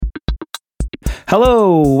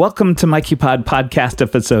Hello, welcome to Mikey Pod podcast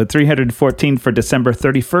episode 314 for December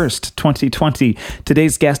 31st, 2020.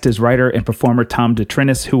 Today's guest is writer and performer Tom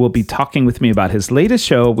DeTrinis, who will be talking with me about his latest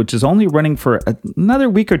show, which is only running for another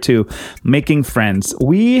week or two, Making Friends.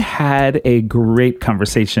 We had a great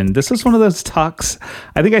conversation. This was one of those talks,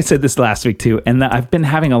 I think I said this last week too, and I've been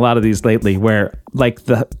having a lot of these lately where like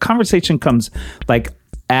the conversation comes like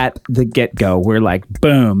at the get-go. We're like,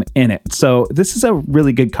 boom, in it. So this is a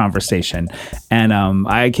really good conversation, and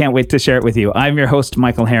I can't wait to share it with you. I'm your host,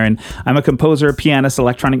 Michael Herron. I'm a composer, pianist,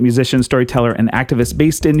 electronic musician, storyteller, and activist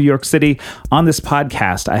based in New York City. On this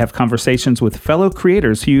podcast, I have conversations with fellow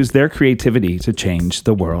creators who use their creativity to change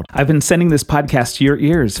the world. I've been sending this podcast to your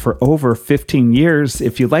ears for over 15 years.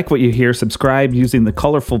 If you like what you hear, subscribe using the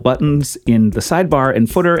colorful buttons in the sidebar and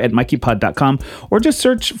footer at MikeyPod.com, or just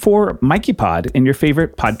search for MikeyPod in your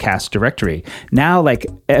favorite podcast directory. Now, like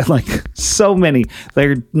so many,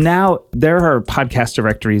 there are podcast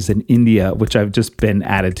directories in India, which I've just been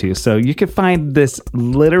added to. So you can find this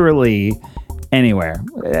literally anywhere,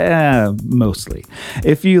 mostly.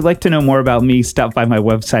 If you'd like to know more about me, stop by my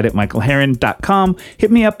website at michaelherron.com.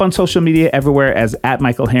 Hit me up on social media everywhere as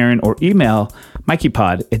 @MichaelHerron, or email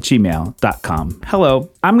mikeypod@gmail.com.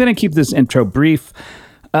 Hello. I'm going to keep this intro brief.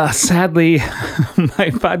 Sadly,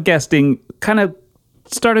 my podcasting kind of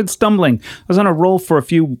started stumbling. I was on a roll for a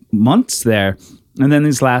few months there. And then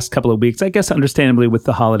these last couple of weeks, I guess understandably with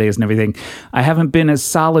the holidays and everything, I haven't been as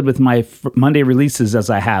solid with my Monday releases as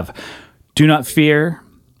I have. Do not fear.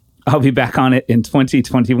 I'll be back on it in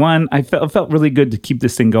 2021. I felt really good to keep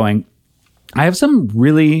this thing going. I have some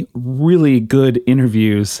really, really good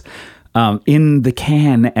interviews in the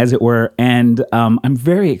can, as it were, and I'm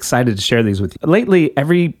very excited to share these with you. Lately,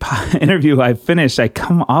 every interview I've finished, I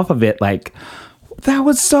come off of it like, that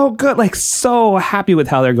was so good, like so happy with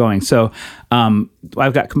how they're going. So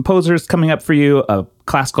I've got composers coming up for you, a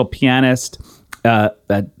classical pianist, a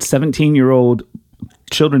 17-year-old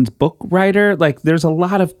children's book writer. Like there's a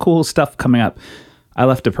lot of cool stuff coming up. I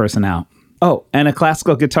left a person out. Oh, and a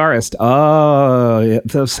classical guitarist. Oh, yeah,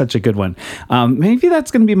 that was such a good one. Maybe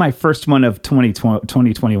that's going to be my first one of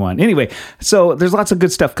 2021. Anyway, so there's lots of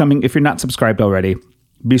good stuff coming. If you're not subscribed already,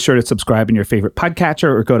 be sure to subscribe in your favorite podcatcher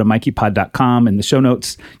or go to mikeypod.com. In the show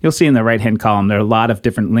notes, you'll see in the right-hand column, there are a lot of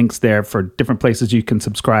different links there for different places you can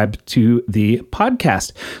subscribe to the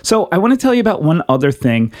podcast. So I want to tell you about one other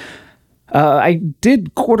thing. I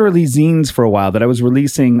did quarterly zines for a while that I was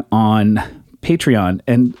releasing on Patreon.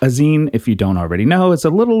 And a zine, if you don't already know, is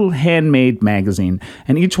a little handmade magazine.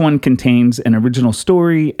 And each one contains an original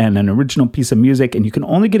story and an original piece of music. And you can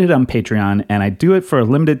only get it on Patreon. And I do it for a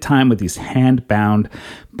limited time with these hand-bound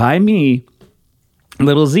by me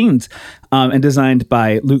little zines, and designed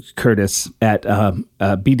by Luke Curtis at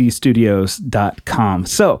bdstudios.com.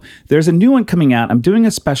 So there's a new one coming out. I'm doing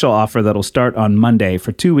a special offer that'll start on Monday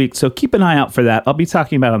for 2 weeks. So keep an eye out for that. I'll be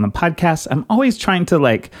talking about it on the podcast. I'm always trying to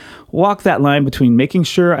walk that line between making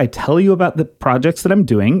sure I tell you about the projects that I'm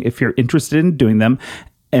doing, if you're interested in doing them,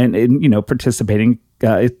 and in, participating.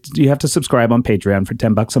 You have to subscribe on Patreon for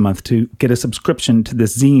 $10 a month to get a subscription to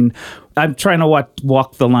this zine. I'm trying to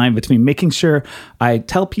walk the line between making sure I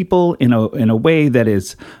tell people in a way that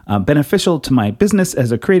is beneficial to my business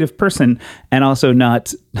as a creative person, and also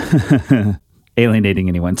not alienating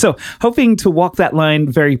anyone. So hoping to walk that line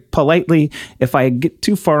very politely. If I get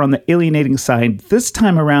too far on the alienating side this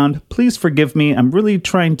time around, please forgive me. I'm really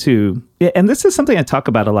trying to, and this is something I talk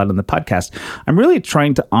about a lot on the podcast, I'm really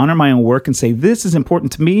trying to honor my own work and say, this is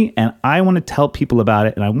important to me, and I want to tell people about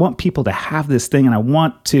it, and I want people to have this thing, and I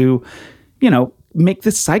want to, make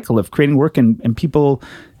this cycle of creating work and people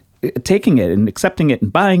taking it and accepting it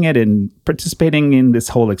and buying it and participating in this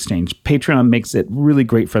whole exchange. Patreon makes it really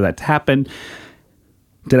great for that to happen.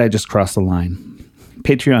 Did I just cross the line?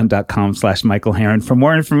 Patreon.com/Michael Herron for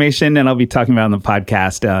more information, and I'll be talking about it on the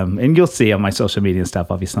podcast, and you'll see on my social media and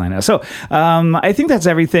stuff, obviously. I know. So I think that's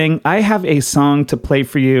everything. I have a song to play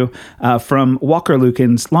for you from Walker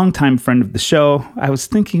Lukens, longtime friend of the show. I was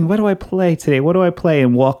thinking, what do I play today? What do I play?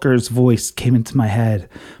 And Walker's voice came into my head.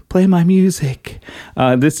 Play my music.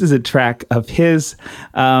 This is a track of his.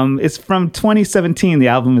 It's from 2017. The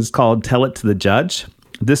album is called Tell It to the Judge.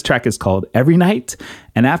 This track is called Every Night.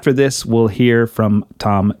 And after this, we'll hear from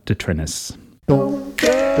Tom DeTrinis.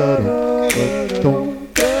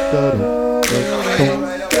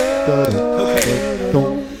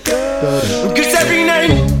 Because every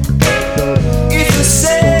night it's the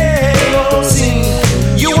same old scene.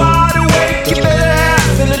 You wide awake, you better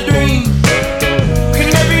have in a dream.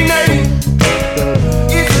 And every night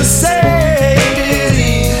it's the same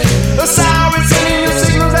disease. A sirens sending you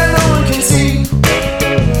signals that no one can see.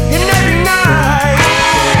 And every night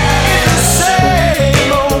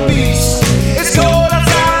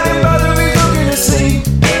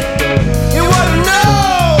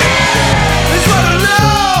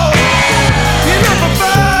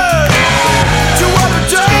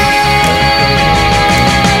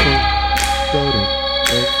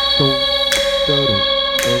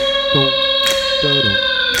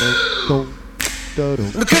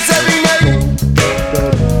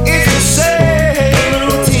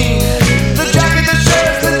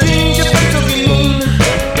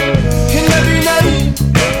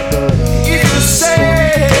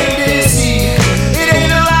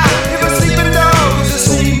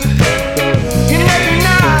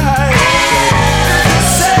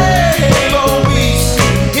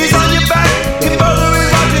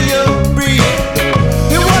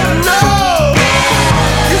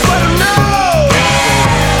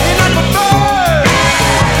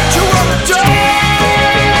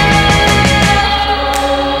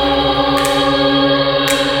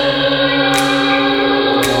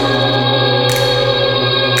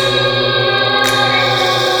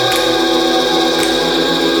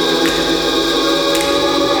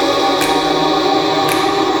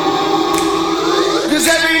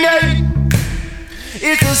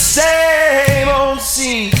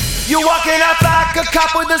a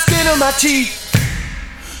cop with the skin on my teeth.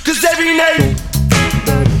 'Cause every night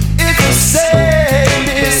it's the same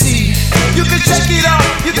deceit. You can check it out,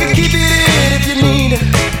 you can keep it in if you need it.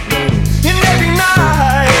 And every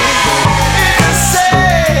night it's the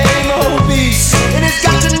same old beast. And it's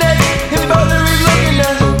got your neck and further is looking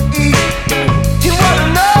to eat. You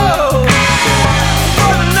wanna know,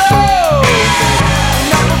 and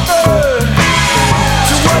I prefer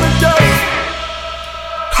to wanna do.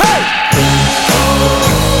 Hey!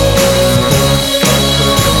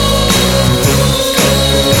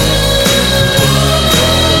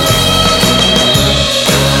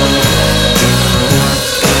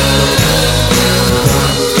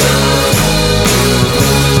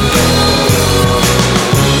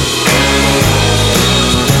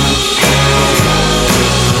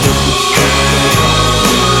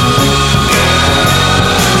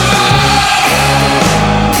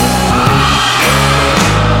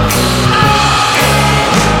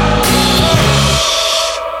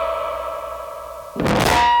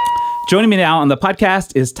 Joining me now on the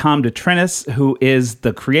podcast is Tom DeTrinis, who is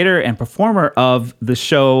the creator and performer of the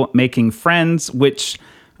show Making Friends, which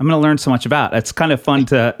I'm going to learn so much about. It's kind of fun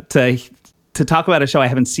to talk about a show I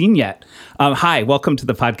haven't seen yet. Hi, welcome to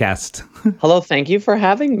the podcast. Hello, thank you for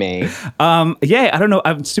having me. Yeah, I don't know.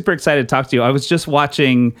 I'm super excited to talk to you. I was just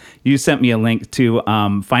watching, you sent me a link to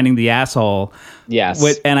Finding the Asshole. Yes.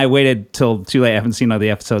 And I waited till too late. I haven't seen all the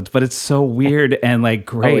episodes, but it's so weird and like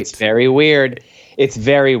great. Oh, it's very weird. It's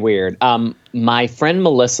very weird. My friend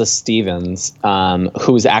Melissa Stevens,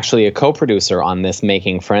 who's actually a co-producer on this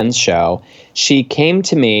Making Friends show, she came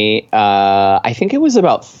to me, I think it was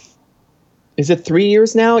about, is it 3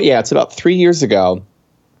 years now? Yeah, it's about 3 years ago.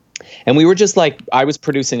 And we were just like, I was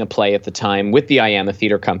producing a play at the time with the I Am a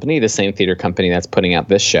Theater Company, the same theater company that's putting out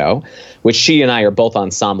this show, which she and I are both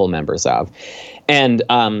ensemble members of. And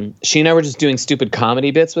she and I were just doing stupid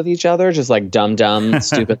comedy bits with each other, just like dumb,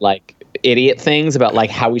 stupid, like idiot things about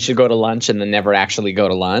like how we should go to lunch and then never actually go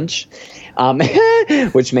to lunch,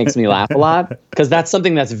 which makes me laugh a lot because that's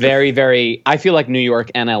something that's very, very, I feel like New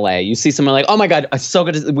York and LA. You see someone like, oh my God, it's so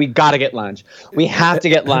good. We got to get lunch. We have to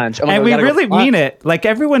get lunch. Oh my and God, we really mean it. Like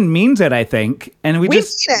everyone means it, I think. And we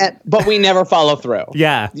just mean it, but we never follow through.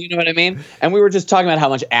 Yeah. You know what I mean? And we were just talking about how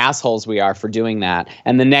much assholes we are for doing that.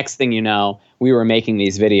 And the next thing you know, we were making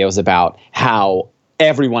these videos about how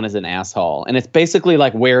everyone is an asshole. And it's basically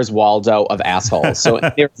like Where's Waldo of assholes. So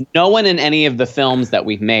there's no one in any of the films that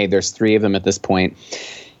we've made. There's 3 of them at this point.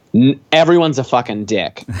 Everyone's a fucking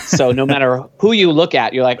dick. So no matter who you look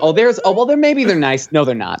at, you're like, maybe they're nice. No,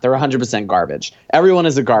 they're not. They're 100% garbage. Everyone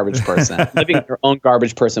is a garbage person living in their own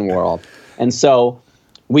garbage person world. And so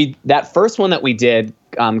that first one that we did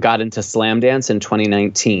got into Slamdance in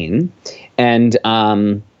 2019. And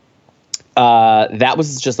that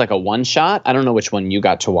was just like a one shot. I don't know which one you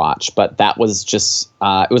got to watch, but that was just,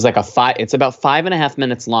 it was like it's about 5.5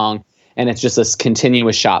 minutes long, and it's just this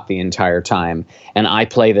continuous shot the entire time. And I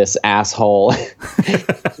play this asshole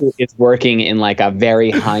who is working in like a very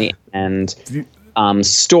high end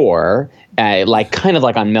store, like kind of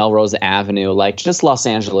like on Melrose Avenue, like just Los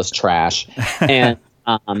Angeles trash. And,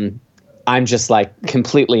 I'm just like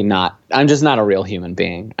I'm just not a real human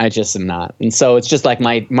being. I just am not. And so it's just like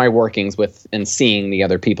my workings with and seeing the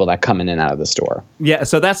other people that come in and out of the store. Yeah,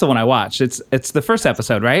 so that's the one I watched. It's the first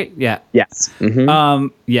episode, right? Yeah. Yes. Mm-hmm.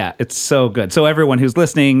 Yeah, it's so good. So everyone who's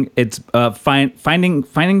listening, it's finding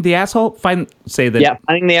the asshole.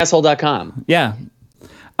 Findingtheasshole.com. Yeah.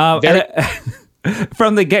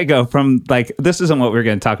 From the get-go, from like, this isn't what we're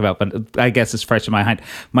going to talk about, but I guess it's fresh in my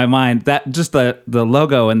mind, that just the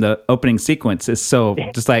logo and the opening sequence is so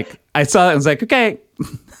just like, I saw it and was like, okay,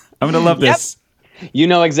 I'm going to love this. You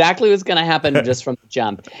know exactly what's going to happen just from the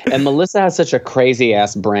jump. And Melissa has such a crazy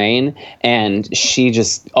ass brain, and she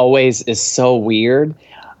just always is so weird.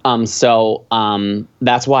 So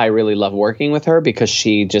that's why I really love working with her, because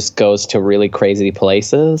she just goes to really crazy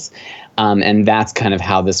places. And that's kind of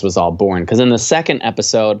how this was all born. Because in the second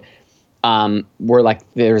episode, we're like,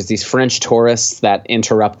 there's these French tourists that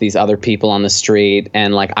interrupt these other people on the street,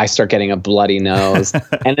 and like I start getting a bloody nose.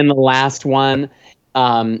 And in the last one,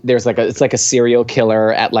 there's like it's like a serial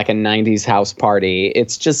killer at like a 90s house party.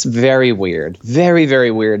 It's just very weird, very,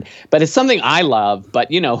 very weird. But it's something I love.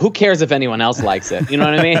 But you know, who cares if anyone else likes it? You know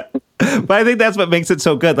what I mean? But I think that's what makes it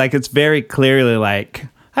so good. Like, it's very clearly like,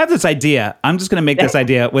 I have this idea. I'm just going to make this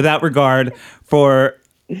idea without regard for.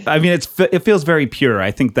 I mean, it feels very pure.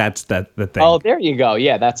 I think that's the thing. Oh, there you go.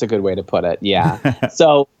 Yeah, that's a good way to put it. Yeah.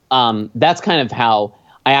 So that's kind of how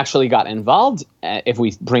I actually got involved. If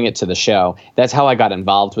we bring it to the show, that's how I got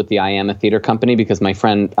involved with the I Am a Theater Company, because my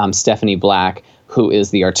friend Stephanie Black, who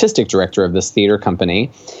is the artistic director of this theater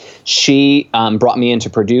company, she brought me in to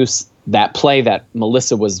produce that play that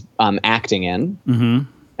Melissa was acting in.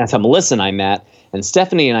 Mm-hmm. That's how Melissa and I met. And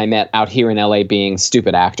Stephanie and I met out here in LA being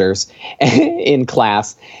stupid actors in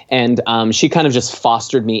class. And she kind of just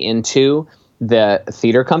fostered me into the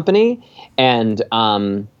theater company. And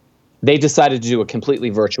they decided to do a completely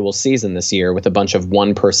virtual season this year with a bunch of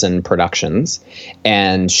one-person productions.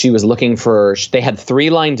 And she was looking for, they had 3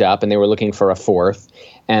 lined up and they were looking for a 4th.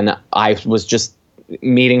 And I was just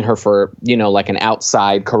meeting her for, like an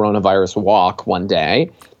outside coronavirus walk one day.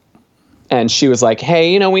 And she was like,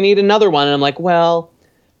 hey, we need another one. And I'm like, well,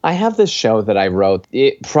 I have this show that I wrote.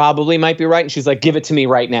 It probably might be right. And she's like, give it to me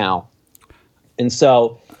right now. And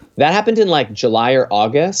so that happened in like July or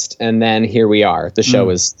August. And then here we are. The show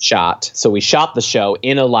is shot. So we shot the show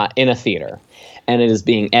in a theater. And it is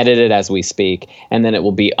being edited as we speak. And then it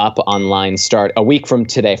will be up online start a week from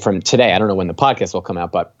today. I don't know when the podcast will come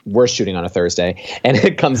out, but we're shooting on a Thursday. And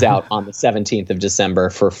it comes out on the 17th of December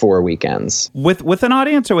for 4 weekends. With an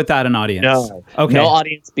audience or without an audience? No. Okay. No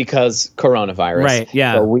audience because coronavirus. Right,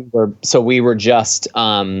 yeah. So we were just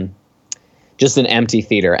an empty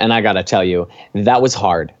theater. And I got to tell you, that was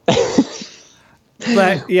hard.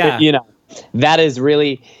 But yeah. That is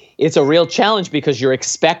really... It's a real challenge because you're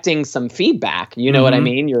expecting some feedback. You know what I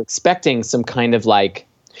mean? You're expecting some kind of like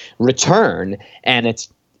return, and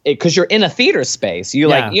it's because you're in a theater space.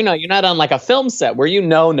 You're not on like a film set where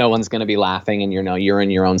no one's going to be laughing, and you're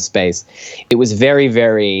in your own space. It was very,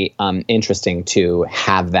 very interesting to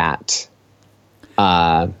have that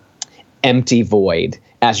empty void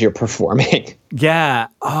as you're performing. Yeah,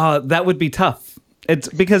 that would be tough. It's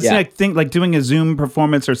because I think like doing a Zoom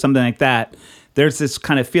performance or something like that, there's this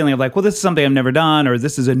kind of feeling of like, well, this is something I've never done, or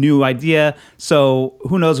this is a new idea. So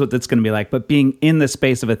who knows what that's going to be like? But being in the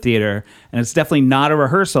space of a theater, and it's definitely not a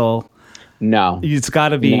rehearsal. No. It's got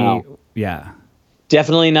to be, yeah.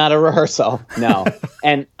 Definitely not a rehearsal. No.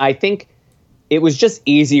 And I think it was just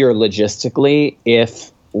easier logistically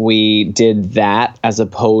if we did that as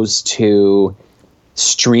opposed to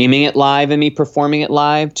streaming it live and me performing it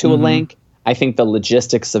live to a link. I think the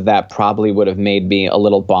logistics of that probably would have made me a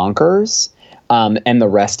little bonkers. And the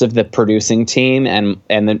rest of the producing team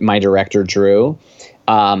and my director, Drew,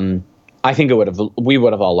 I think we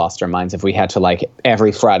would have all lost our minds if we had to like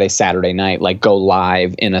every Friday, Saturday night, like go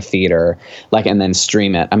live in a theater, like, and then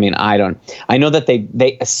stream it. I mean, I know that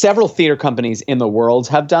they several theater companies in the world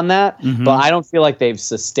have done that, but I don't feel like they've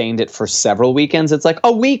sustained it for several weekends. It's like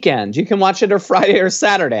a weekend. You can watch it or Friday or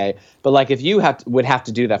Saturday. But like, if you would have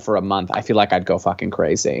to do that for a month, I feel like I'd go fucking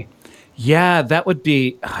crazy. Yeah, that would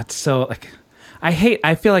be so like,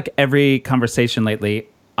 I feel like every conversation lately,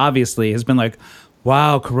 obviously, has been like,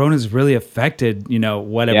 wow, Corona's really affected,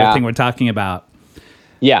 everything we're talking about.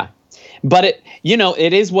 Yeah. But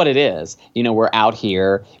it is what it is. We're out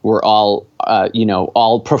here, we're all,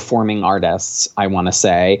 all performing artists, I want to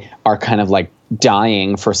say, are kind of like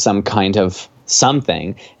dying for some kind of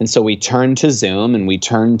something. And so we turn to Zoom and we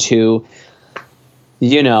turn to,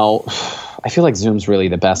 I feel like Zoom's really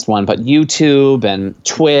the best one, but YouTube and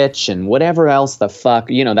Twitch and whatever else the fuck,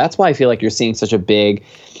 that's why I feel like you're seeing such a big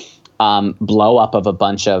blow up of a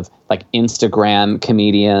bunch of like Instagram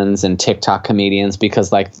comedians and TikTok comedians,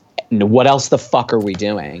 because like, what else the fuck are we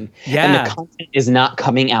doing? Yeah. And the content is not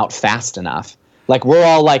coming out fast enough. Like we're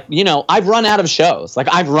all like, I've run out of shows. Like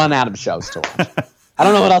I've run out of shows to watch. I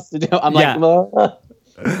don't know what else to do. I'm like,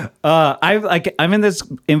 I'm in this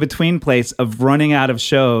in-between place of running out of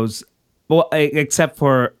shows. Well, except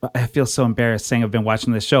for, I feel so embarrassed saying I've been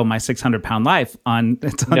watching this show, My 600-Pound Life, on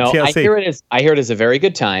TLC. I hear it is a very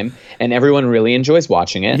good time, and everyone really enjoys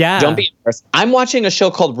watching it. Yeah. Don't be embarrassed. I'm watching a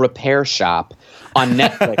show called Repair Shop on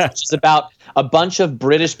Netflix, which is about a bunch of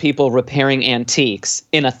British people repairing antiques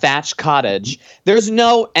in a thatched cottage. There's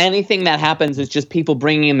no anything that happens. It's just people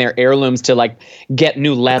bringing in their heirlooms to like get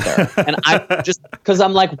new leather. And I just, because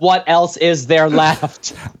I'm like, what else is there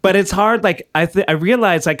left? But it's hard. Like I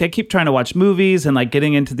realize like I keep trying to watch movies and like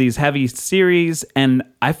getting into these heavy series. And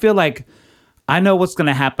I feel like I know what's going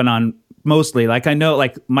to happen on mostly. Like I know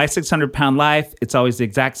like My 600-Pound Life, it's always the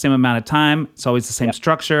exact same amount of time. It's always the same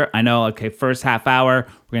structure. I know, okay, first half hour,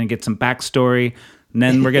 we're going to get some backstory. And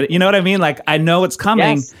then we're going to, you know what I mean? Like I know it's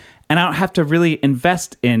coming and I don't have to really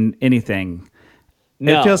invest in anything.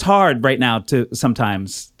 No. It feels hard right now to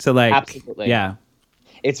sometimes to like, absolutely. Yeah.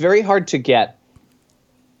 It's very hard to get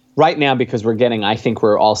right now because I think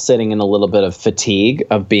we're all sitting in a little bit of fatigue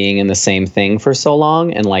of being in the same thing for so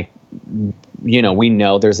long. And like, we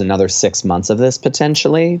know there's another 6 months of this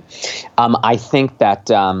potentially. I think that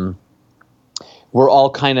we're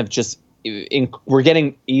all kind of just we're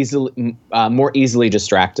getting more easily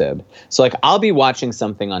distracted. So like I'll be watching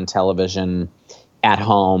something on television at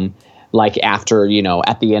home, like after,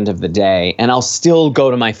 at the end of the day, and I'll still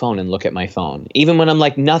go to my phone and look at my phone. Even when I'm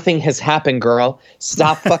like, nothing has happened, girl.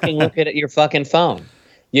 Stop fucking looking at your fucking phone.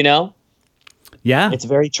 Yeah. It's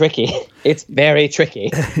very tricky. It's very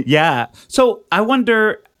tricky. Yeah. So I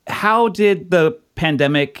wonder, how did the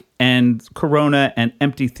pandemic and Corona and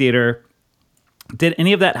empty theater, did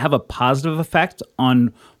any of that have a positive effect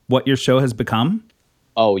on what your show has become?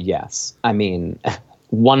 Oh, yes. I mean,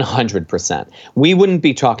 100%. We wouldn't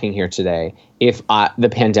be talking here today if the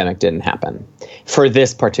pandemic didn't happen for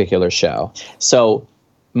this particular show. So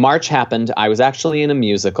March happened. I was actually in a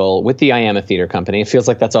musical with the I Am a Theater Company. It feels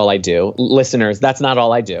like that's all I do. Listeners, that's not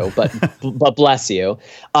all I do, but but bless you.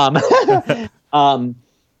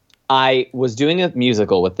 I was doing a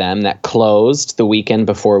musical with them that closed the weekend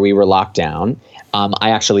before we were locked down.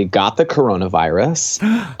 I actually got the coronavirus.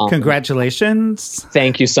 Congratulations.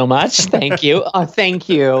 Thank you so much. Thank you. Thank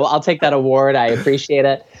you. I'll take that award. I appreciate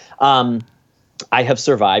it. I have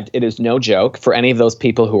survived. It is no joke. For any of those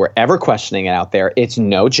people who are ever questioning it out there, it's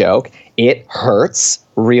no joke. It hurts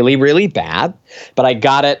really, really bad. But I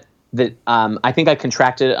got it. I think I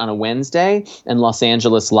contracted it on a Wednesday, and Los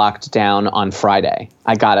Angeles locked down on Friday.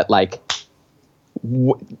 I got it like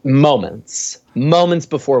moments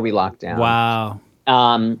before we locked down. Wow.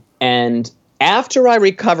 And after I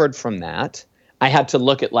recovered from that, I had to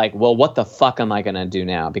look at like, well, what the fuck am I going to do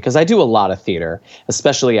now? Because I do a lot of theater,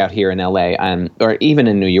 especially out here in LA, or even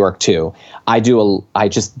in New York too. I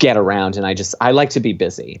just get around, and I like to be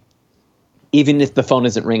busy. Even if the phone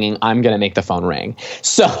isn't ringing, I'm going to make the phone ring.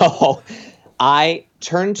 So I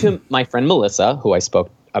turned to my friend Melissa, who I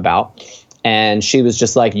spoke about, and she was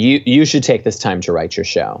just like, you should take this time to write your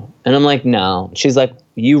show. And I'm like, no. She's like,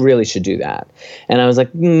 you really should do that. And I was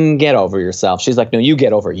like, get over yourself. She's like, no, you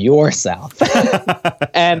get over yourself.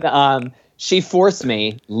 And she forced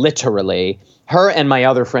me, literally, her and my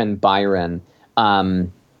other friend Byron,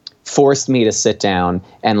 forced me to sit down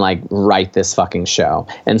and like write this fucking show.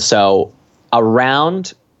 And so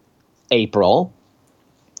around April,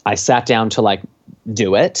 I sat down to like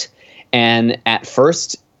do it. And at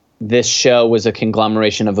first, this show was a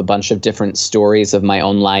conglomeration of a bunch of different stories of my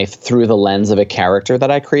own life through the lens of a character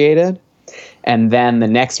that I created. And then the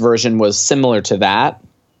next version was similar to that.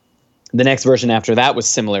 The next version after that was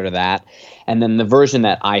similar to that. And then the version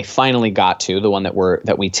that I finally got to, the one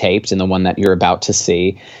that we taped and the one that you're about to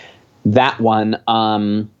see, that one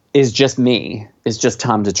is just me. Is just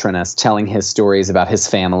Tom DeTrinis telling his stories about his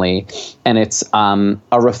family. And it's a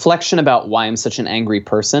reflection about why I'm such an angry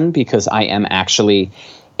person, because I am actually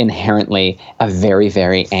inherently a very,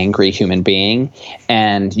 very angry human being.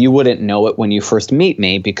 And you wouldn't know it when you first meet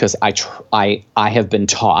me, because I have been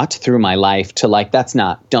taught through my life to like,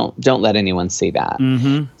 don't let anyone see that.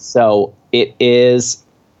 Mm-hmm. So it is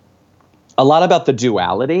a lot about the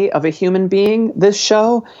duality of a human being, this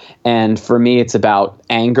show. And for me, it's about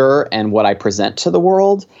anger and what I present to the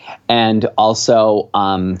world, and also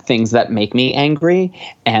things that make me angry,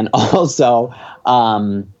 and also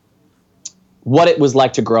what it was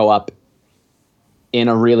like to grow up in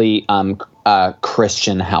a really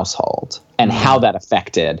Christian household, and how that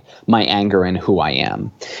affected my anger and who I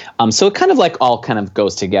am. So it kind of like all kind of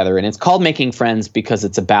goes together, and it's called Making Friends because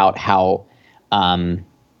it's about how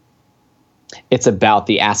it's about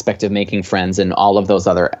the aspect of making friends and all of those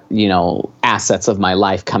other, assets of my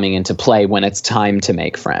life coming into play when it's time to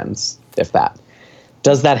make friends. Does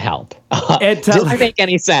that help? Does that make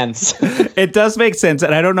any sense? It does make sense.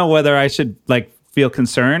 And I don't know whether I should like feel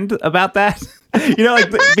concerned about that,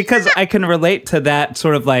 because I can relate to that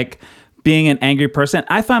sort of like being an angry person.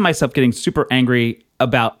 I find myself getting super angry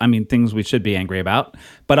about, things we should be angry about,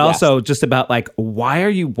 but also just about like, why are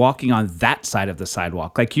you walking on that side of the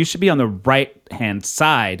sidewalk? Like, you should be on the right-hand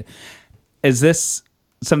side. Is this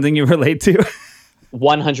something you relate to?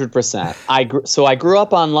 100%. So I grew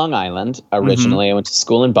up on Long Island originally. Mm-hmm. I went to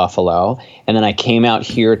school in Buffalo, and then I came out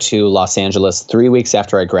here to Los Angeles 3 weeks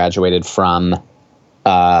after I graduated from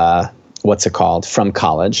from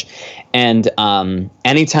college. And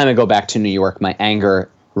anytime I go back to New York, my anger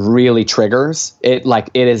really triggers it. Like,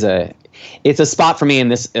 it's a spot for me.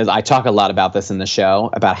 And I talk a lot about this in the show,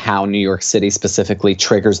 about how New York City specifically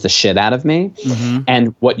triggers the shit out of me. Mm-hmm.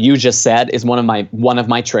 And what you just said is one of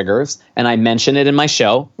my triggers. And I mention it in my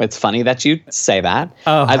show. It's funny that you say that.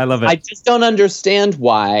 Oh, I love it. I just don't understand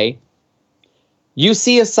why you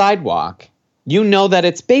see a sidewalk. You know that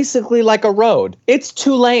it's basically like a road. It's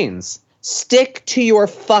 2 lanes. Stick to your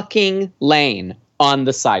fucking lane on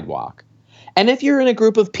the sidewalk. And if you're in a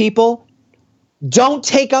group of people, don't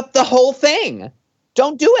take up the whole thing.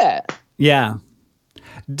 Don't do it. Yeah.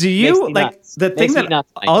 Do you like nuts. the thing Makes me that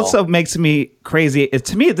nuts, Michael. also makes me crazy is,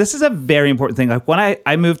 to me, this is a very important thing. Like when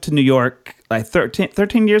I moved to New York like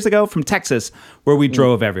 13 years ago from Texas, where we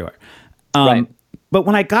drove everywhere. Right. But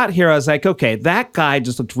when I got here, I was like, okay, that guy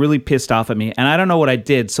just looked really pissed off at me, and I don't know what I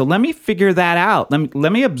did. So let me figure that out.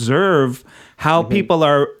 Let me observe how people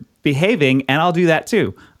are behaving, and I'll do that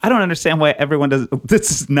too. I don't understand why everyone does. This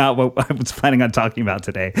is not what I was planning on talking about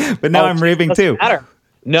today, but now I'm raving too. Matter.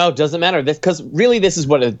 No, it doesn't matter. Because really, this is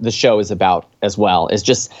what the show is about as well, is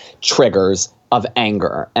just triggers of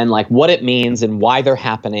anger and like what it means and why they're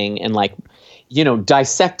happening and like, you know,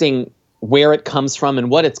 dissecting where it comes from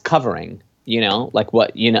and what it's covering, you know, like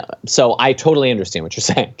what, you know. So I totally understand what you're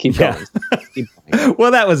saying. Keep going. Keep going.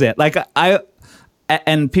 Well, that was it. Like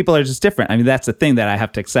and people are just different. I mean, that's the thing that I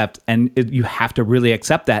have to accept. And you have to really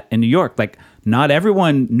accept that in New York. Like, not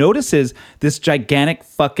everyone notices this gigantic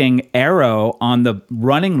fucking arrow on the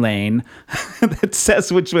running lane that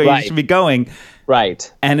says which way you should be going. Right.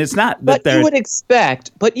 And it's not that you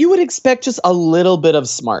would expect just a little bit of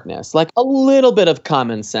smartness, like a little bit of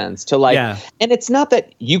common sense to like, and it's not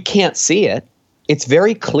that you can't see it. It's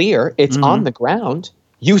very clear. It's on the ground.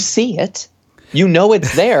 You see it. You know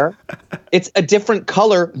it's there. It's a different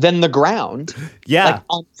color than the ground. Yeah. Like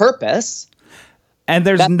on purpose. And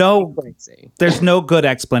there's no good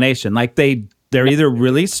explanation. Like they're either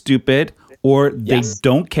really stupid or they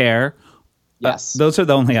don't care. Yes. Those are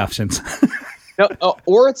the only options. No,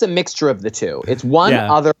 or it's a mixture of the two. It's one,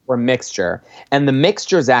 other, or mixture. And the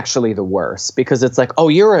mixture is actually the worst because it's like, oh,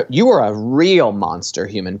 you are a real monster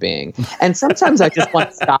human being. And sometimes I just want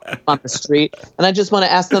to stop them on the street and I just want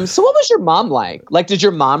to ask them, so what was your mom like? Like, did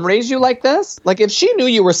your mom raise you like this? Like, if she knew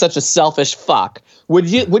you were such a selfish fuck, would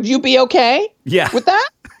you be okay with that?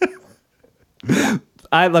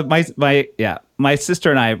 I love my sister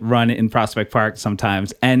and I run in Prospect Park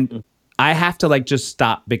sometimes, and I have to like just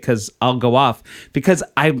stop because I'll go off because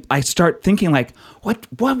I start thinking like, what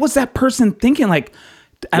was that person thinking? Like,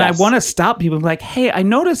 and I want to stop people and be like, hey, I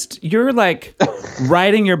noticed you're like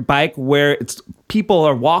riding your bike where it's people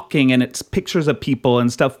are walking and it's pictures of people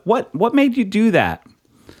and stuff. What made you do that?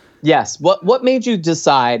 Yes. What made you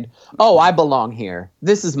decide, oh, I belong here.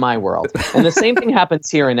 This is my world. And the same thing happens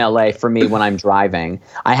here in LA for me when I'm driving.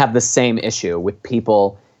 I have the same issue with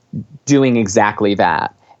people doing exactly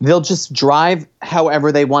that. They'll just drive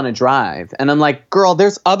however they want to drive. And I'm like, girl,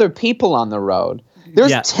 there's other people on the road.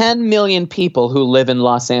 There's 10 million people who live in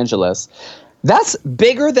Los Angeles. That's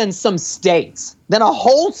bigger than some states, than a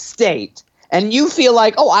whole state. And you feel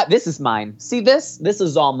like, oh, this is mine. See this? This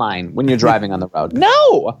is all mine when you're driving on the road.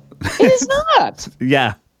 No, it is not.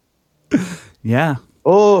 Yeah.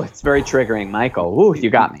 Oh, it's very triggering, Michael. Ooh, you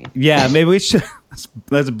got me. Yeah, maybe we should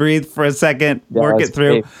let's breathe for a second, work it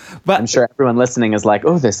through. But I'm sure everyone listening is like,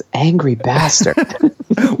 oh, this angry bastard.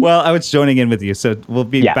 Well, I was joining in with you, so we'll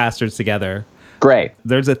be bastards together. Great.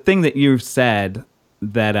 There's a thing that you said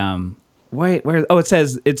that it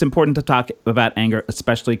says it's important to talk about anger,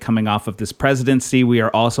 especially coming off of this presidency. We are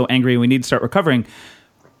also angry and we need to start recovering.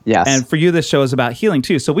 Yes. And for you, this show is about healing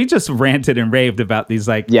too. So we just ranted and raved about these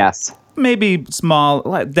maybe small,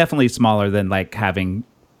 definitely smaller than like having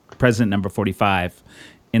president number 45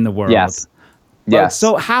 in the world. Yes. Yes.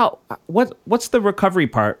 So what's the recovery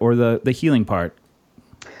part or the healing part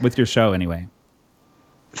with your show anyway?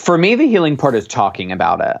 For me, the healing part is talking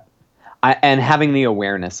about it and having the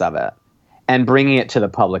awareness of it and bringing it to the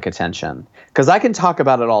public attention. Because I can talk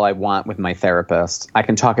about it all I want with my therapist. I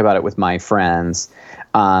can talk about it with my friends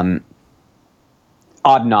ad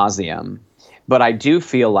nauseum. But I do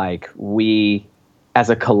feel like we, as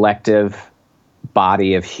a collective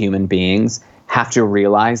body of human beings, have to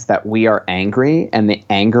realize that we are angry and the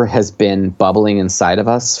anger has been bubbling inside of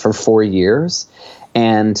us for 4 years.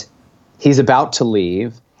 And he's about to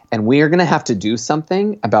leave. And we are going to have to do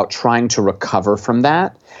something about trying to recover from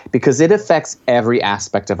that because it affects every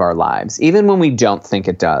aspect of our lives. Even when we don't think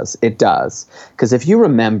it does, it does. Because if you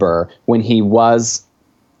remember when he was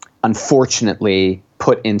unfortunately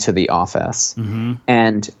put into the office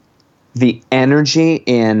and the energy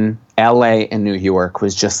in LA and New York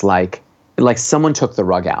was just like someone took the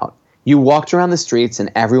rug out. You walked around the streets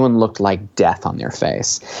and everyone looked like death on their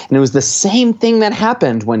face. And it was the same thing that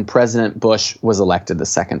happened when President Bush was elected the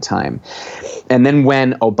second time. And then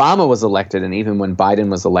when Obama was elected and even when Biden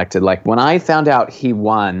was elected, like when I found out he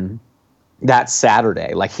won that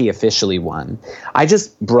Saturday, like he officially won, I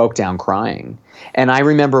just broke down crying. And I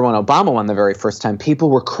remember when Obama won the very first time, people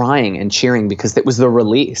were crying and cheering because it was the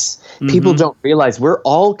release. People don't realize we're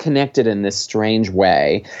all connected in this strange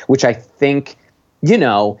way, which I think,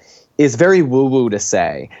 is very woo-woo to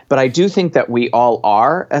say, but I do think that we all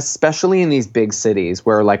are, especially in these big cities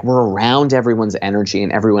where like we're around everyone's energy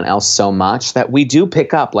and everyone else so much that we do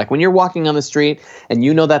pick up. Like when you're walking on the street and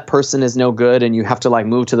you know that person is no good and you have to like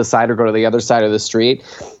move to the side or go to the other side of the street.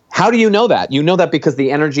 How do you know that? You know that because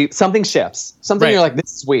the energy, something shifts. Something Right. You're like,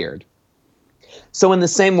 this is weird. So in the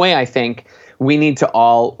same way, I think we need to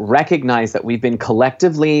all recognize that we've been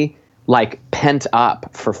collectively like pent up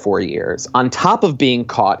for 4 years on top of being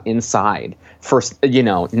caught inside for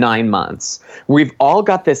 9 months. We've all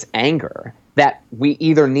got this anger that we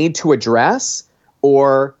either need to address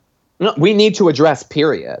or no, we need to address,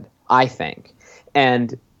 period, I think.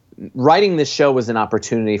 And writing this show was an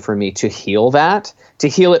opportunity for me to heal that, to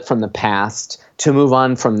heal it from the past, to move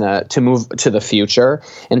on to move to the future,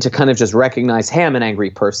 and to kind of just recognize, hey, I'm an angry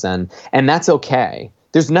person, and that's okay.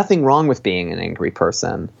 There's nothing wrong with being an angry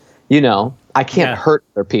person. I can't hurt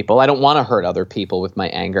other people. I don't want to hurt other people with my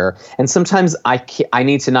anger. And sometimes I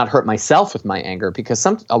need to not hurt myself with my anger because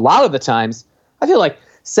a lot of the times, I feel like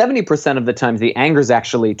 70% of the times the anger is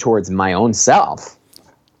actually towards my own self.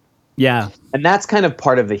 Yeah. And that's kind of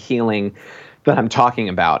part of the healing that I'm talking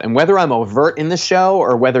about. And whether I'm overt in the show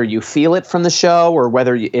or whether you feel it from the show or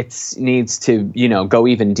whether it needs to, go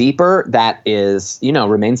even deeper, that is,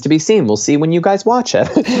 remains to be seen. We'll see when you guys watch it.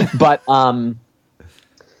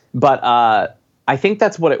 But I think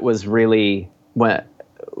that's what it was really.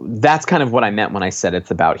 That's kind of what I meant when I said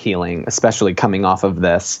it's about healing, especially coming off of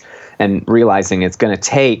this and realizing it's going to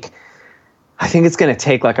take. I think it's going to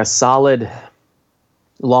take like a solid,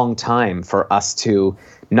 long time for us to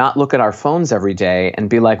not look at our phones every day and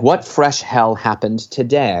be like, "What fresh hell happened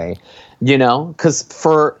today?" Because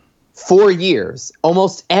for 4 years,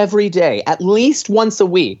 almost every day, at least once a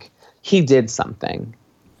week, he did something.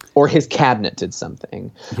 Or his cabinet did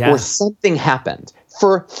something, or something happened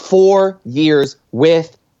for 4 years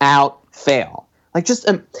without fail. Like just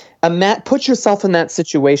put yourself in that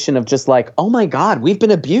situation of just like, oh my God, we've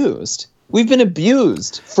been abused. We've been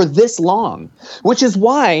abused for this long, which is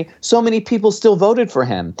why so many people still voted for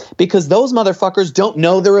him, because those motherfuckers don't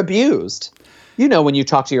know they're abused. When you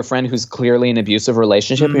talk to your friend who's clearly in an abusive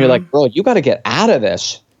relationship and you're like, bro, you got to get out of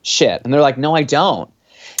this shit. And they're like, no, I don't.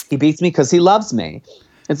 He beats me because he loves me.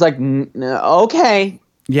 It's like, okay.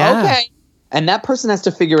 Yeah. Okay. And that person has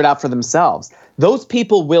to figure it out for themselves. Those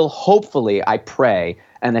people will hopefully, I pray,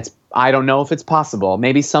 and I don't know if it's possible.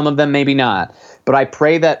 Maybe some of them, maybe not. But I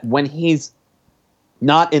pray that when he's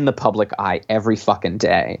not in the public eye every fucking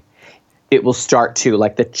day, it will start to,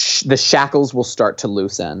 like the shackles will start to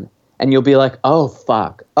loosen. And you'll be like, oh,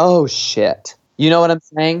 fuck. Oh, shit. You know what I'm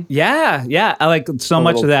saying? Yeah. Yeah. I like so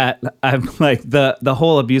much of that. I'm like the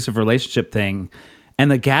whole abusive relationship thing. And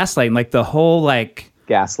the gaslighting, like the whole like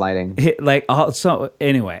gaslighting, like so.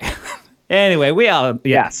 Anyway, we all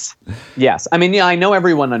yes. I mean, I know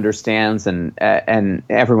everyone understands and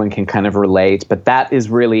everyone can kind of relate, but that is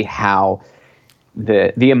really how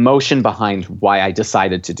the emotion behind why I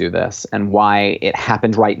decided to do this and why it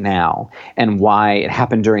happened right now and why it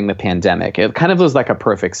happened during the pandemic. It kind of was like a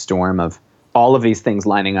perfect storm of all of these things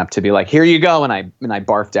lining up to be like, here you go, and I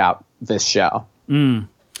barfed out this show.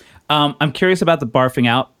 I'm curious about the barfing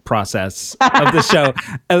out process of the show.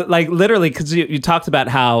 Like literally, because you talked about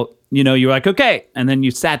how, you were like, okay, and then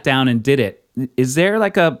you sat down and did it. Is there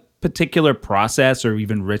like a particular process or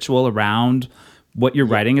even ritual around what your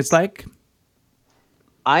writing is like?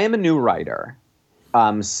 I am a new writer.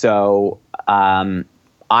 So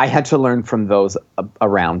I had to learn from those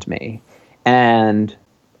around me. And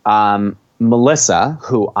Melissa,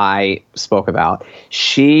 who I spoke about,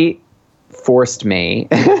 she forced me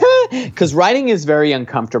because writing is very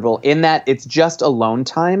uncomfortable in that it's just alone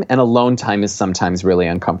time, and alone time is sometimes really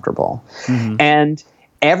uncomfortable. And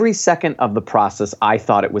every second of the process, I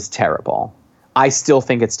thought it was terrible. I still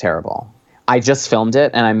think it's terrible. I just filmed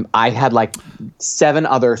it, and I had like 7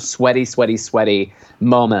 other sweaty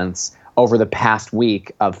moments over the past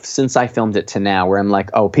week of since I filmed it to now, where I'm like,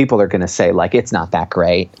 oh, people are going to say like, it's not that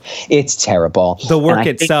great. It's terrible. The work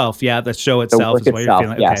itself. The show itself is what you're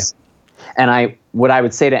feeling. Yes. Okay. And what I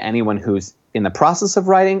would say to anyone who's in the process of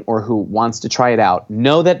writing or who wants to try it out,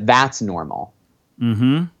 know that that's normal.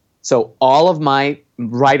 Mm-hmm. So all of my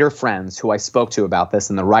writer friends who I spoke to about this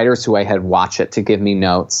and the writers who I had watched it to give me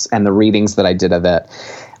notes and the readings that I did of it,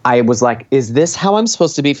 I was like, is this how I'm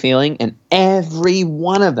supposed to be feeling? And every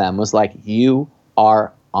one of them was like, you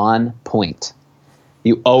are on point.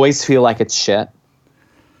 You always feel like it's shit.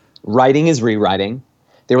 Writing is rewriting.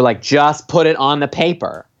 They were like, just put it on the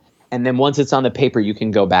paper. And then once it's on the paper, you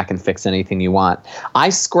can go back and fix anything you want. I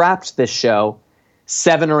scrapped this show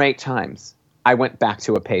 7 or 8 times. I went back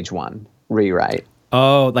to a page 1 rewrite.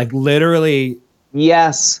 Oh, like literally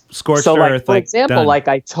Yes. scorched so earth. For example, done. like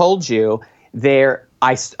I told you,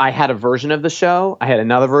 I had a version of the show, I had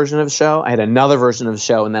another version of the show, I had another version of the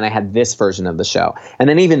show, and then I had this version of the show. And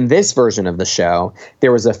then even this version of the show,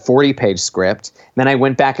 there was a 40-page script. Then I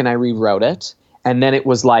went back and I rewrote it. And then it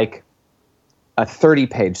was like a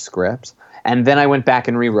 30-page script. And then I went back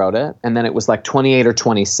and rewrote it. And then it was like 28 or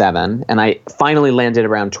 27. And I finally landed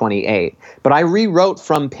around 28. But I rewrote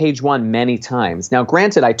from page 1 many times. Now,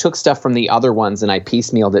 granted, I took stuff from the other ones and I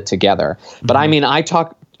piecemealed it together. But I mean,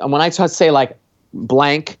 when I say like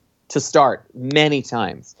blank to start many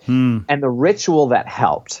times. And the ritual that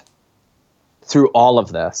helped through all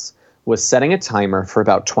of this was setting a timer for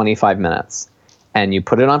about 25 minutes. And you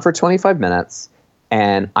put it on for 25 minutes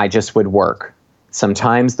and I just would work.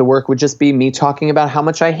 Sometimes the work would just be me talking about how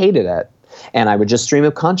much I hated it. And I would just stream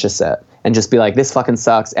of conscious it and just be like, this fucking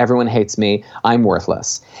sucks. Everyone hates me. I'm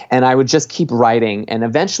worthless. And I would just keep writing. And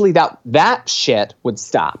eventually that shit would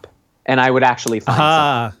stop. And I would actually find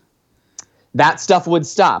something. That stuff would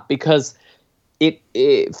stop because it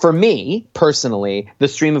for me personally, the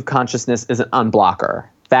stream of consciousness is an unblocker.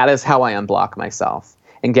 That is how I unblock myself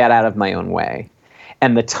and get out of my own way.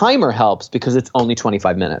 And the timer helps because it's only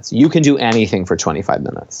 25 minutes. You can do anything for 25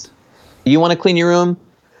 minutes. You want to clean your room?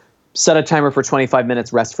 Set a timer for 25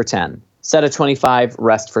 minutes, rest for 10. Set a 25,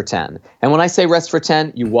 rest for 10. And when I say rest for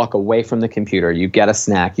 10, you walk away from the computer. You get a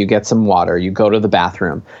snack, you get some water, you go to the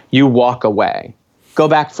bathroom, you walk away. Go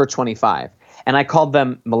back for 25. And I called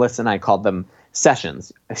them, Melissa and I called them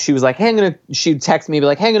sessions. She was like, hey, she'd text me, be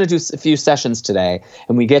like, hey, I'm going to do a few sessions today.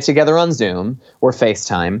 And we get together on Zoom or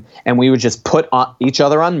FaceTime, and we would just put each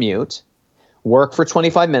other on mute, work for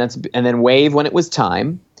 25 minutes, and then wave when it was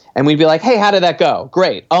time. And we'd be like, hey, how did that go?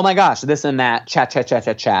 Great. Oh my gosh, this and that,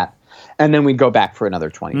 chat. And then we'd go back for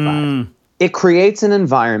another 25. It creates an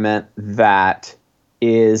environment that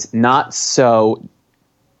is not so,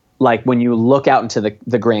 like when you look out into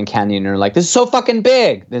the Grand Canyon and you're like, this is so fucking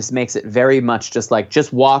big. This makes it very much just like,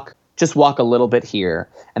 just walk a little bit here,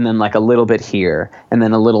 and then like a little bit here, and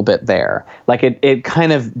then a little bit there. Like it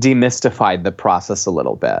kind of demystified the process a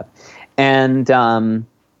little bit. And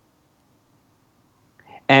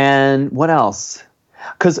what else?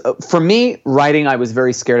 Because for me, writing, I was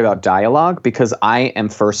very scared about dialogue because I am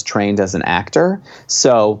first trained as an actor.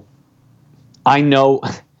 So I know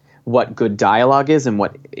what good dialogue is and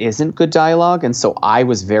what isn't good dialogue. And so I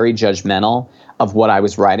was very judgmental of what I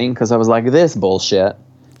was writing because I was like, this bullshit.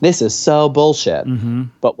 This is so bullshit. Mm-hmm.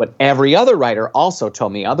 But what every other writer also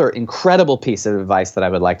told me, other incredible piece of advice that I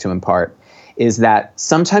would like to impart, is that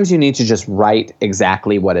sometimes you need to just write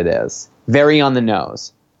exactly what it is. Very on the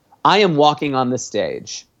nose. I am walking on the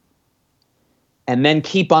stage. And then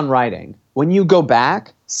keep on writing. When you go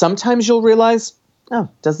back, sometimes you'll realize, oh,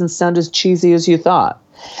 it doesn't sound as cheesy as you thought.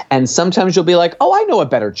 And sometimes you'll be like, oh, I know a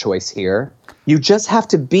better choice here. You just have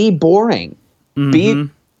to be boring.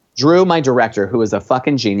 Mm-hmm. Drew, my director, who is a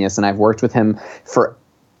fucking genius, and I've worked with him for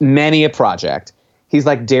many a project. He's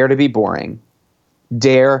like, dare to be boring.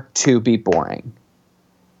 Dare to be boring.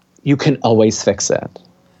 You can always fix it.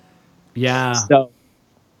 Yeah. So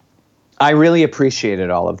I really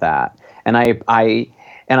appreciated all of that. And if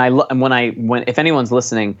anyone's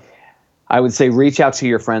listening, I would say reach out to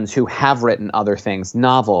your friends who have written other things,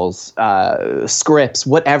 novels, scripts,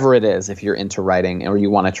 whatever it is, if you're into writing or you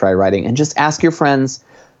want to try writing, and just ask your friends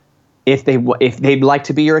if they'd like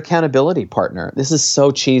to be your accountability partner. This is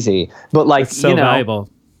so cheesy, but like, it's so valuable.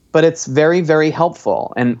 But it's very, very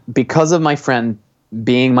helpful. And because of my friend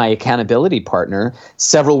being my accountability partner,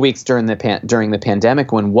 several weeks during the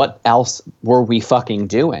pandemic, when what else were we fucking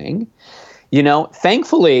doing? You know,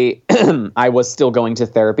 thankfully, I was still going to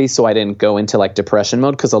therapy, so I didn't go into like depression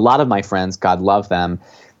mode, because a lot of my friends, God love them,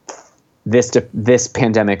 this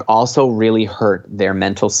pandemic also really hurt their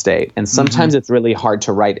mental state. And sometimes it's really hard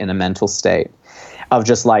to write in a mental state of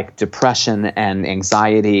just like depression and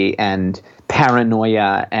anxiety and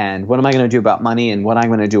paranoia and what am I going to do about money and what I'm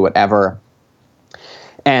going to do whatever.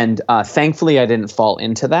 And thankfully, I didn't fall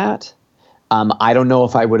into that. I don't know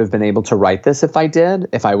if I would have been able to write this if I did,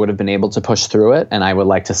 if I would have been able to push through it. And I would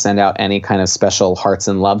like to send out any kind of special hearts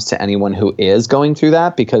and loves to anyone who is going through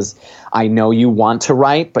that, because I know you want to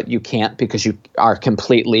write, but you can't because you are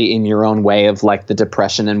completely in your own way of like the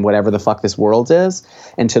depression and whatever the fuck this world is.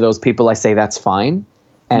 And to those people, I say that's fine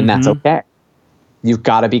and that's okay. You've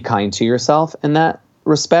got to be kind to yourself in that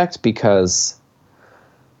respect, because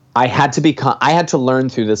I had to learn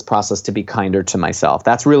through this process to be kinder to myself.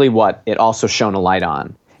 That's really what it also shone a light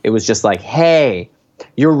on. It was just like, hey,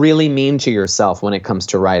 you're really mean to yourself when it comes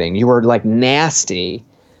to writing. You are like nasty.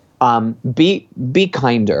 Be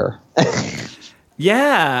kinder.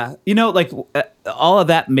 Yeah. Like all of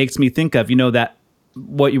that makes me think of, that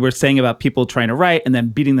what you were saying about people trying to write and then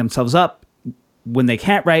beating themselves up when they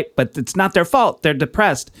can't write, but it's not their fault. They're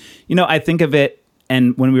depressed. I think of it.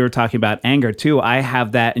 And when we were talking about anger too, I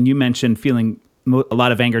have that. And you mentioned feeling a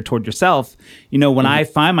lot of anger toward yourself. When I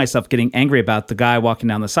find myself getting angry about the guy walking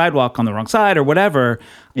down the sidewalk on the wrong side or whatever,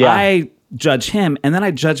 I judge him and then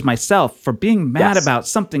I judge myself for being mad about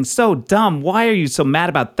something so dumb. Why are you so mad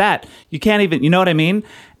about that? You can't even, you know what I mean?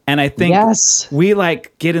 And I think we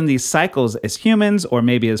like get in these cycles as humans, or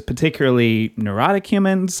maybe as particularly neurotic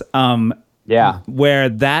humans, where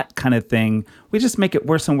that kind of thing, we just make it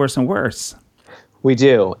worse and worse and worse. We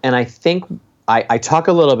do. And I think I talk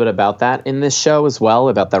a little bit about that in this show as well,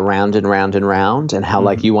 about the round and round and round, and how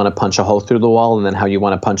like you want to punch a hole through the wall, and then how you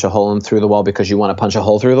want to punch a hole through the wall because you want to punch a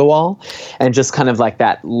hole through the wall, and just kind of like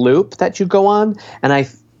that loop that you go on. And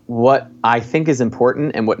what I think is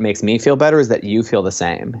important and what makes me feel better is that you feel the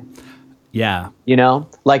same. Yeah.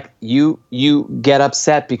 Like you get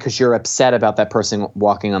upset because you're upset about that person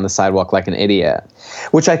walking on the sidewalk like an idiot,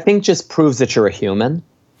 which I think just proves that you're a human.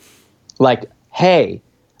 Like, hey,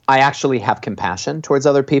 I actually have compassion towards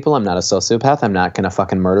other people. I'm not a sociopath. I'm not going to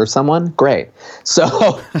fucking murder someone. Great.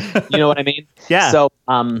 So, you know what I mean? Yeah. So,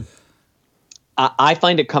 I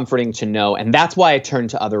find it comforting to know, and that's why I turn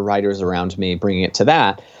to other writers around me, bringing it to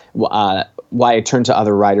that, why I turned to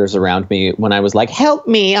other writers around me when I was like, help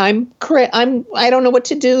me, I don't know what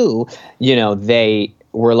to do. They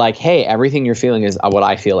were like, hey, everything you're feeling is what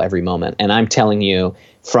I feel every moment. And I'm telling you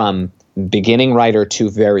from beginning writer to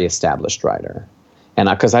very established writer. And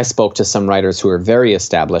because I spoke to some writers who are very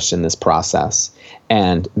established in this process,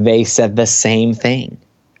 and they said the same thing.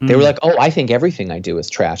 They were like, oh, I think everything I do is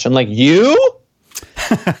trash. I'm like, you?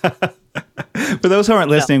 For those who aren't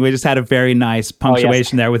listening, we just had a very nice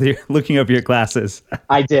punctuation there with you looking over your glasses.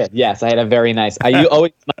 I did. Yes, I had a very nice. I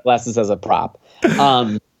always use my glasses as a prop.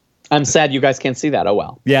 I'm sad you guys can't see that. Oh,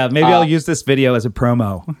 well. Yeah, maybe I'll use this video as a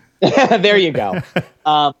promo. There you go.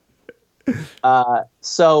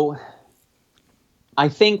 So I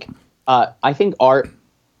think art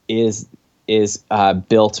is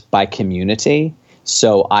built by community.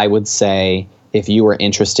 So I would say if you are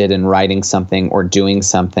interested in writing something or doing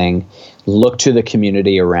something, look to the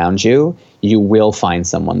community around you. You will find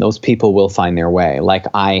someone. Those people will find their way. Like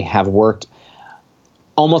I have worked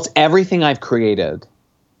almost everything I've created.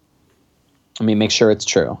 Let me make sure it's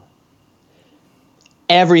true.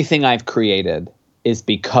 Everything I've created is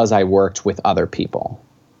because I worked with other people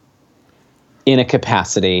in a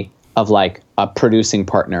capacity of like a producing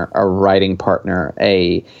partner, a writing partner,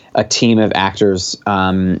 a team of actors,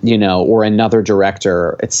 or another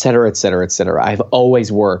director, et cetera, et cetera, et cetera. I've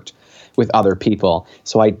always worked with other people.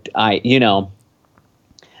 So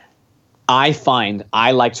I find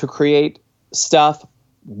I like to create stuff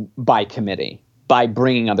by committee, by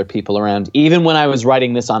bringing other people around. Even when I was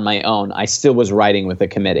writing this on my own, I still was writing with a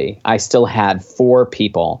committee. I still had 4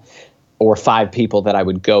 people or 5 people that I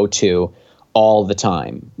would go to all the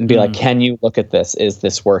time and be like, can you look at this? Is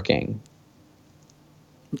this working?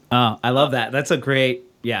 Oh, I love that. That's a great,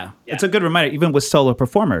 it's a good reminder, even with solo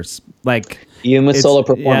performers.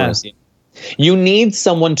 You need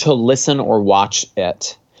someone to listen or watch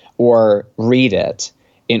it or read it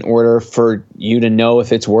in order for you to know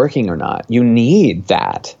if it's working or not. You need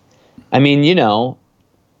that. I mean,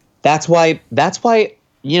 that's why,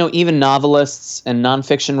 even novelists and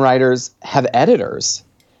nonfiction writers have editors.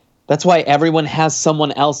 That's why everyone has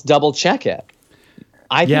someone else double check it.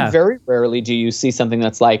 I think very rarely do you see something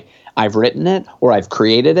that's like, I've written it or I've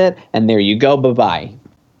created it and there you go, bye-bye.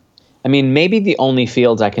 I mean, maybe the only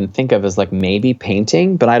field I can think of is like maybe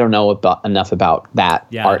painting, but I don't know enough about that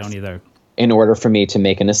art. I don't either. In order for me to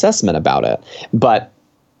make an assessment about it. But,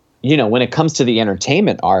 when it comes to the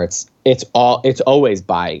entertainment arts, it's always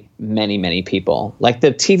by many, many people. Like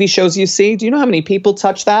the TV shows you see, do you know how many people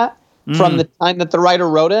touch that from the time that the writer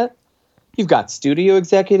wrote it? You've got studio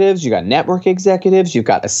executives, you've got network executives, you've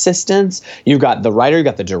got assistants, you've got the writer, you've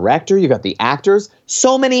got the director, you've got the actors.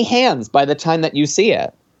 So many hands by the time that you see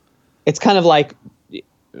it. It's kind of like,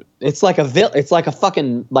 it's like a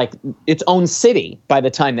fucking, like its own city by the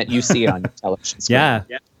time that you see it on your television screen. Yeah.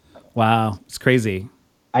 Wow. It's crazy.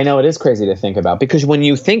 I know it is crazy to think about because when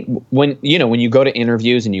you go to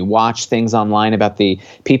interviews and you watch things online about the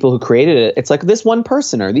people who created it, it's like this one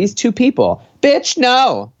person or these 2 people. Bitch,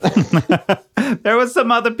 no. There was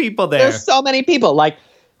some other people there. There's so many people. Like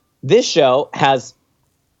this show has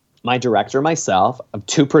my director, myself, of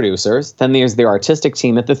 2 producers. Then there's the artistic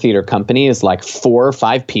team at the theater company is like 4 or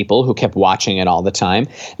 5 people who kept watching it all the time.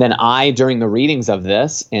 Then I, during the readings of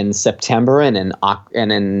this in September and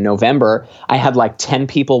in November, I had like 10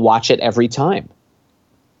 people watch it every time.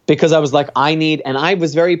 Because I was like, and I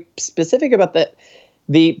was very specific about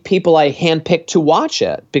the people I handpicked to watch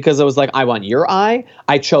it, because I was like, I want your eye.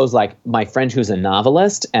 I chose like my friend who's a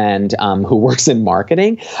novelist and who works in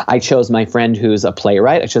marketing. I chose my friend who's a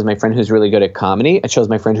playwright. I chose my friend who's really good at comedy. I chose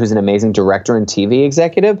my friend who's an amazing director and TV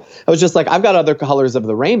executive. I was just like, I've got other colors of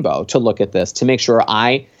the rainbow to look at this, to make sure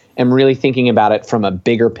I am really thinking about it from a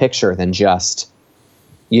bigger picture than just,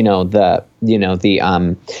 the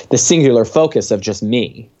singular focus of just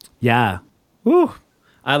me. Yeah. Woo.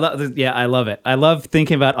 I love it. I love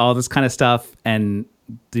thinking about all this kind of stuff and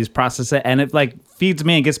these processes, and it like feeds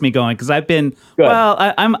me and gets me going, because I've been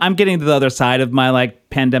I'm getting to the other side of my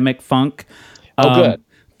like pandemic funk. Good.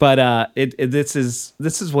 But this is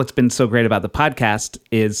what's been so great about the podcast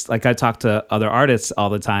is like I talk to other artists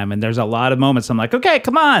all the time, and there's a lot of moments I'm like, okay,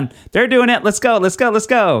 come on, they're doing it. Let's go.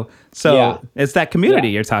 So it's that community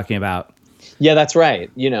you're talking about. Yeah, that's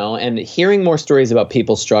right. And hearing more stories about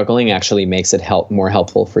people struggling actually makes it more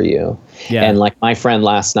helpful for you. Yeah. And like my friend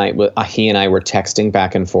last night, he and I were texting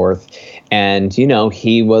back and forth, and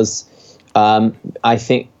he was, I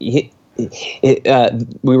think we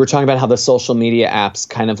were talking about how the social media apps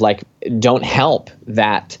kind of like don't help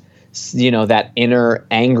that inner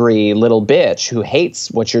angry little bitch who hates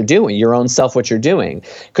what you're doing, your own self, what you're doing.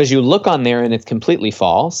 Because you look on there and it's completely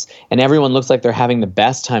false, and everyone looks like they're having the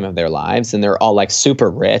best time of their lives, and they're all like super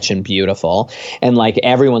rich and beautiful, and like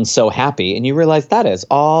everyone's so happy, and you realize that is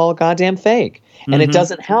all goddamn fake. And it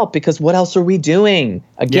doesn't help, because what else are we doing?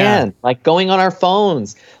 Again, like going on our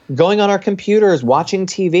phones, going on our computers, watching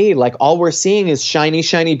TV, like all we're seeing is shiny,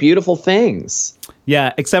 shiny, beautiful things.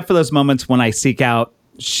 Yeah, except for those moments when I seek out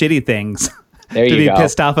shitty things to be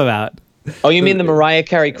pissed off about. Oh, you mean the Mariah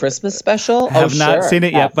Carey Christmas special? I have not seen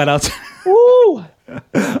it yet, but I'll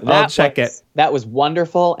check it. That was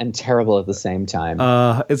wonderful and terrible at the same time.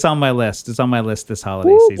 It's on my list. It's on my list this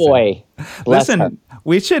holiday season. Boy. Listen,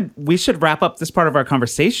 we should wrap up this part of our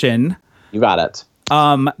conversation. You got it.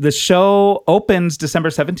 The show opens December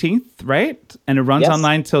 17th, right? And it runs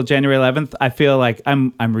online till January 11th. I feel like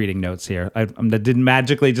I'm reading notes here. I didn't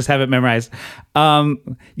magically just have it memorized.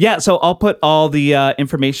 So I'll put all the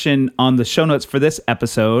information on the show notes for this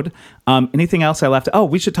episode. Anything else I left? Oh,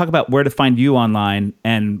 we should talk about where to find you online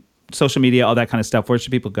and social media, all that kind of stuff. Where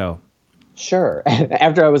should people go? Sure.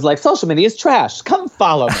 After I was like, social media is trash. Come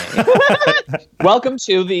follow me. Welcome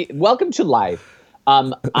to life.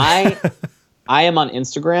 I am on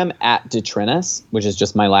Instagram at Detrinis, which is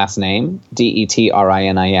just my last name,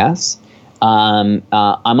 Detrinis. I'm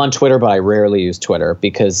on Twitter, but I rarely use Twitter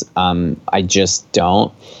because I just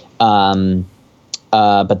don't.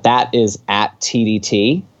 But that is at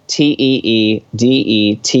TDT, TEEDETEE,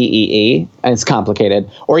 and it's complicated.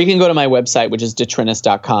 Or you can go to my website, which is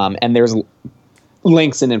detrinis.com, and there's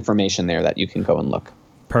links and information there that you can go and look.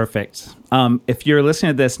 Perfect. If you're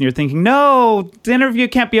listening to this and you're thinking, no, the interview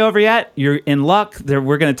can't be over yet, you're in luck.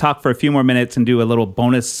 We're going to talk for a few more minutes and do a little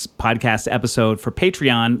bonus podcast episode for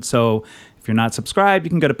Patreon. So if you're not subscribed, you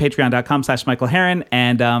can go to patreon.com/Michael Herron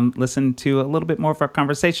and listen to a little bit more of our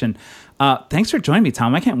conversation. Thanks for joining me,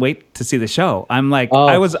 Tom. I can't wait to see the show. I'm like,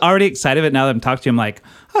 I was already excited, but now that I'm talking to you, I'm like,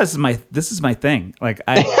 oh, this is my thing. Like,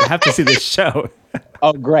 I have to see this show.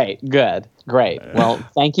 Oh, great. Good. Great. Well,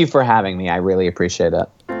 thank you for having me. I really appreciate it.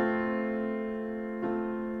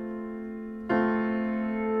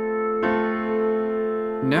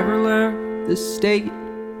 Never left the state,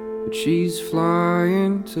 but she's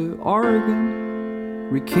flying to Oregon.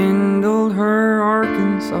 Rekindled her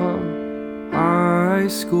Arkansas high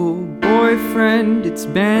school boyfriend. It's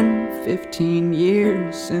been 15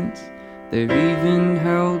 years since they've even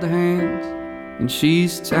held hands, and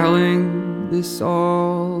she's telling this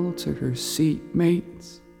all to her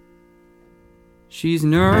seatmates. She's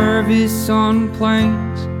nervous on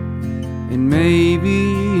planes, and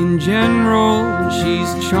maybe in general, she's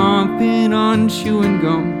chomping on chewing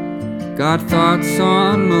gum. Got thoughts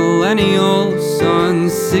on millennials, on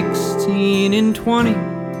 16 and 20.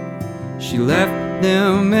 She left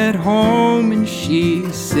them at home, and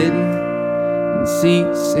she's sitting in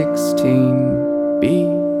seat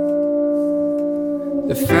 16B.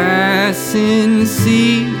 The fasten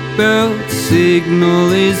seatbelt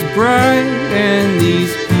signal is bright, and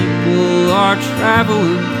these people are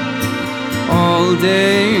traveling all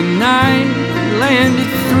day and night. Land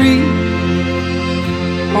at 3,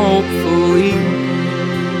 hopefully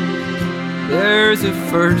there's a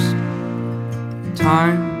first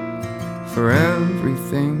time for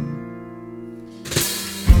everything.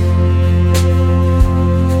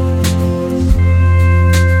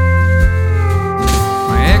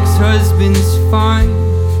 My ex-husband's fine.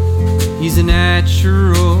 He's a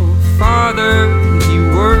natural father. He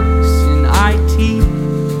works in IT.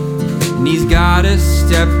 And he's got a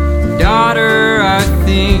stepdaughter. I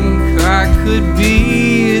think I could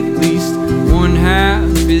be at least one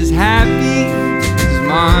half as happy. Does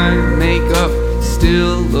my makeup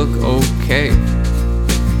still look okay?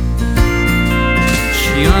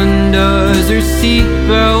 She undoes her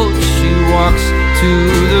seatbelt. She walks to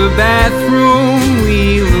the bathroom.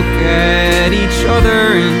 We look at each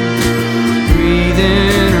other and breathe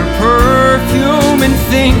in her perfume and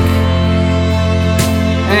think.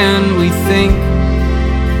 And we think,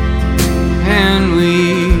 and we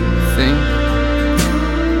think.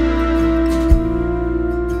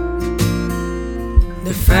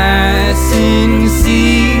 The fasten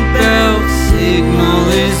seatbelt signal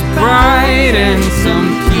is bright, and some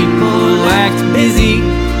people act busy,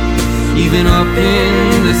 even up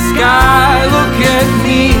in the sky. Look at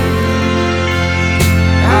me,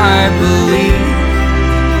 I believe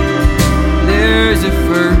there's a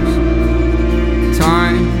first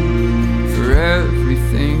time for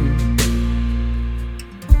everything.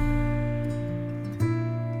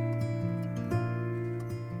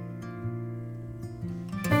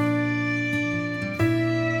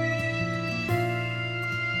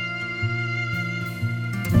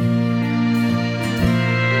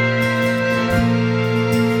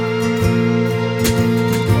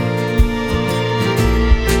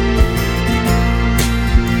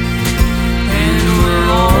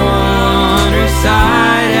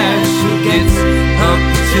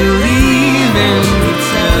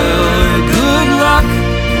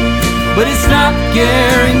 But it's not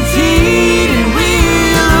guaranteed, and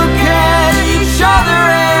we look at each other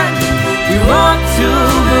and we want to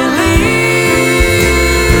believe.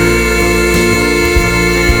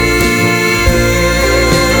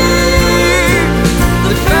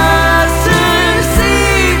 The fasten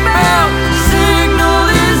seatbelt signal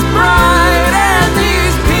is bright, and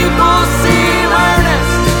these people seem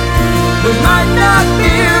earnest, but might not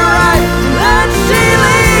be right. Then she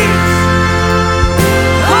leaves.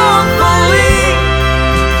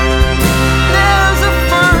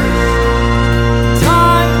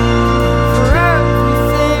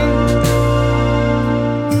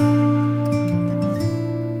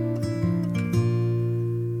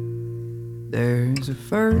 There's a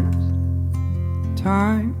first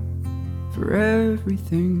time for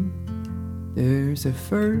everything. There's a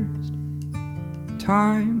first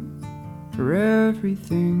time for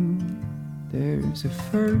everything. There's a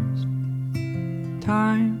first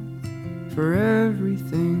time for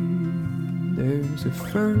everything. There's a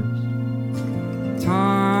first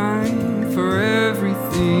time for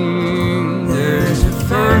everything. There's a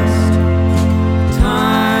first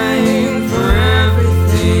time for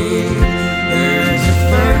everything.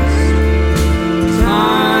 There's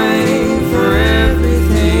a first time for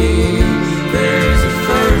everything. There's a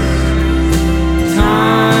first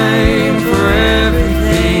time for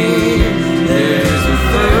everything. There's a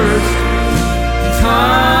first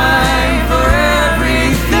time for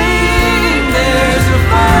everything. There's a first time for everything. There's a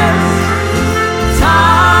first time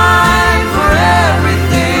for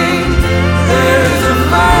everything.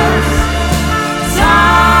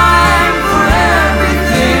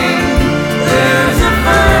 There's a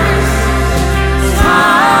first time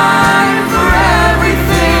for everything.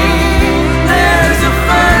 There's a first time.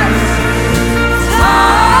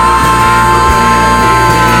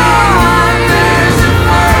 There's a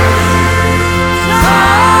first time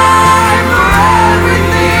for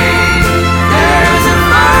everything. There's a first time for everything. There's a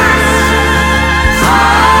first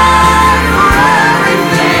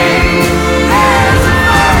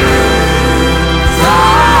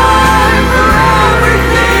time for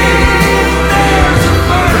everything. There's a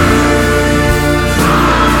first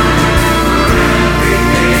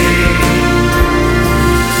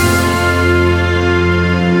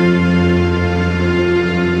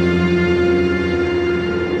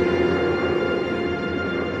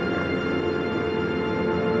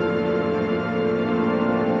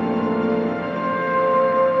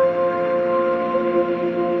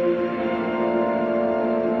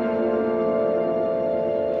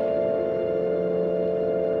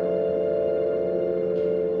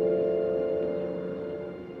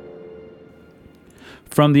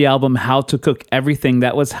From the album How to Cook Everything,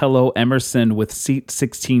 that was Hello Emerson with Seat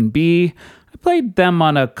 16B. I played them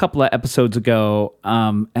on a couple of episodes ago,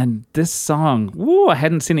 and this song, I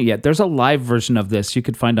hadn't seen it yet. There's a live version of this you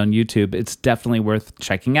could find on YouTube. It's definitely worth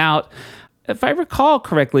checking out. if I recall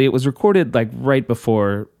correctly, it was recorded like right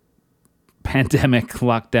before pandemic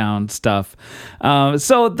lockdown stuff.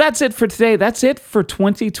 So that's it for today. That's it for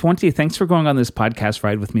 2020. Thanks for going on this podcast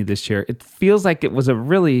ride with me this year. It feels like it was a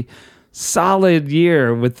really solid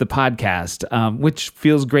year with the podcast, which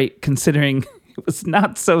feels great considering it was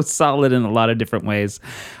not so solid in a lot of different ways.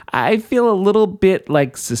 I feel a little bit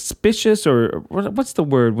like suspicious, or what's the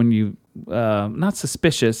word when you, not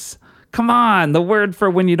suspicious. Come on, the word for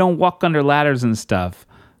when you don't walk under ladders and stuff.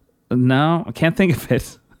 No, I can't think of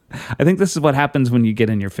it. I think this is what happens when you get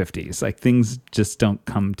in your 50s. Like, things just don't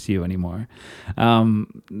come to you anymore.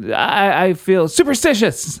 I feel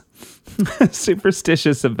superstitious.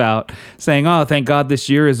 Superstitious about saying, oh, thank God this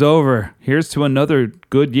year is over. Here's to another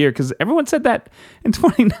good year. Because everyone said that in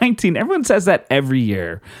 2019. Everyone says that every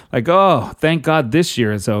year. Like, oh, thank God this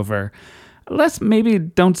year is over. Let's maybe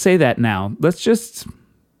don't say that now. Let's just,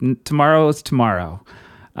 tomorrow is tomorrow.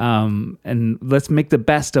 And let's make the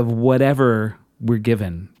best of whatever we're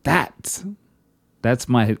given. That's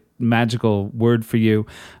my magical word for you.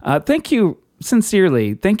 Thank you.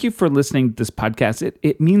 Sincerely, thank you for listening to this podcast.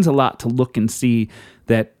 It means a lot to look and see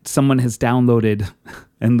that someone has downloaded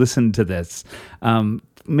and listened to this.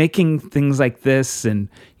 Making things like this and,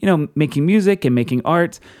 making music and making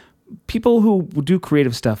art, people who do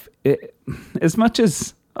creative stuff, as much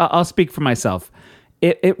as I'll speak for myself,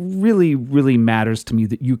 it really, really matters to me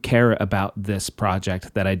that you care about this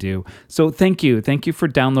project that I do. So thank you. Thank you for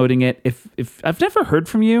downloading it. If I've never heard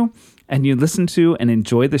from you and you listen to and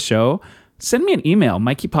enjoy the show, send me an email,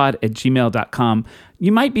 mikeypod@gmail.com.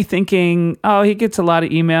 You might be thinking, oh, he gets a lot of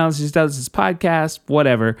emails. He does his podcast,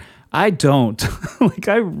 whatever. I don't.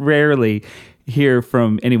 I rarely hear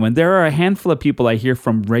from anyone. There are a handful of people I hear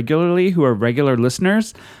from regularly who are regular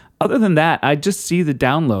listeners. Other than that, I just see the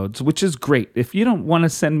downloads, which is great. If you don't want to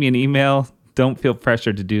send me an email, don't feel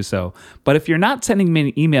pressured to do so. But if you're not sending me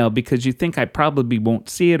an email because you think I probably won't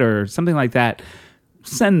see it or something like that,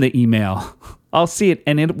 send the email. I'll see it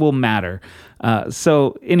and it will matter.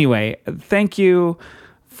 So anyway, thank you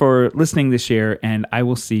for listening this year, and I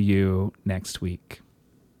will see you next week.